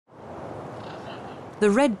The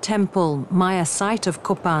Red Temple, Maya site of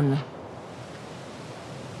Copan.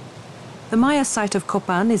 The Maya site of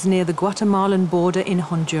Copan is near the Guatemalan border in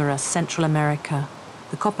Honduras, Central America.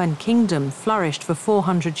 The Copan kingdom flourished for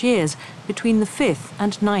 400 years between the 5th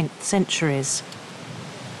and 9th centuries.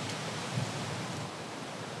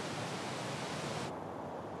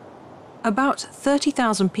 About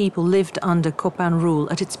 30,000 people lived under Copan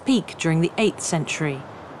rule at its peak during the 8th century.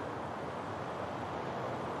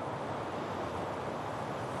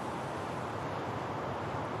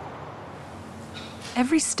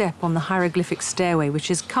 Every step on the hieroglyphic stairway, which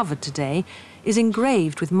is covered today, is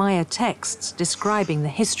engraved with Maya texts describing the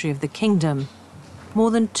history of the kingdom. More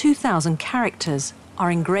than 2,000 characters are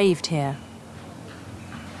engraved here.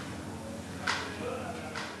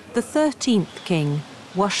 The 13th king,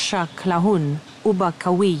 Washaklahun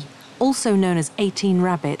Ubakawi, also known as 18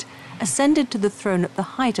 Rabbit, ascended to the throne at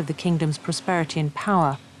the height of the kingdom's prosperity and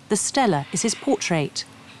power. The stela is his portrait.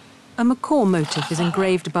 A macaw motif is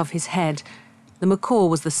engraved above his head. The macaw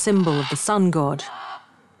was the symbol of the sun god.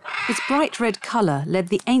 Its bright red colour led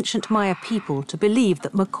the ancient Maya people to believe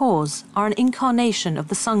that macaws are an incarnation of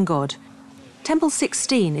the sun god. Temple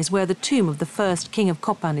 16 is where the tomb of the first king of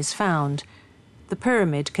Copan is found. The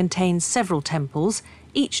pyramid contains several temples,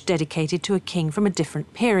 each dedicated to a king from a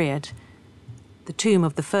different period. The tomb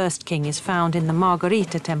of the first king is found in the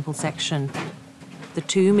Margarita temple section. The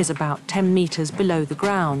tomb is about 10 meters below the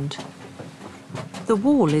ground. The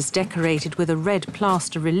wall is decorated with a red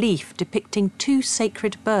plaster relief depicting 2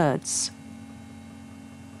 sacred birds.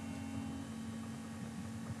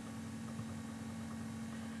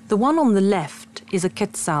 The one on the left is a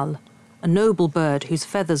quetzal, a noble bird whose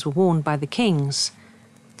feathers were worn by the kings.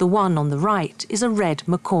 The one on the right is a red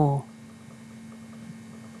macaw.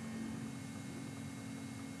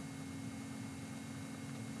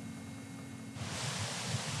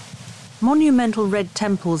 Monumental red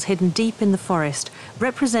temples hidden deep in the forest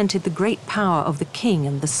represented the great power of the king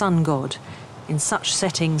and the sun god. In such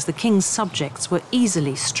settings, the king's subjects were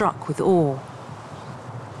easily struck with awe.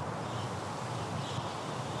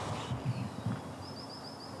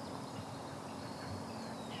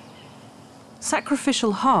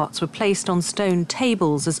 Sacrificial hearts were placed on stone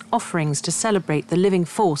tables as offerings to celebrate the living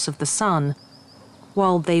force of the sun.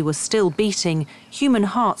 While they were still beating, human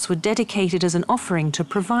hearts were dedicated as an offering to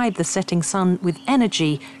provide the setting sun with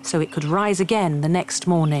energy so it could rise again the next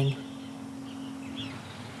morning.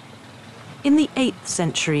 In the 8th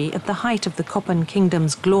century, at the height of the Copan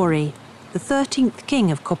kingdom's glory, the 13th king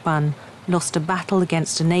of Copan lost a battle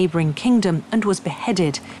against a neighbouring kingdom and was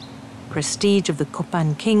beheaded. Prestige of the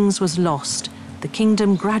Copan kings was lost. The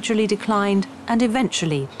kingdom gradually declined and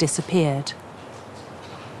eventually disappeared.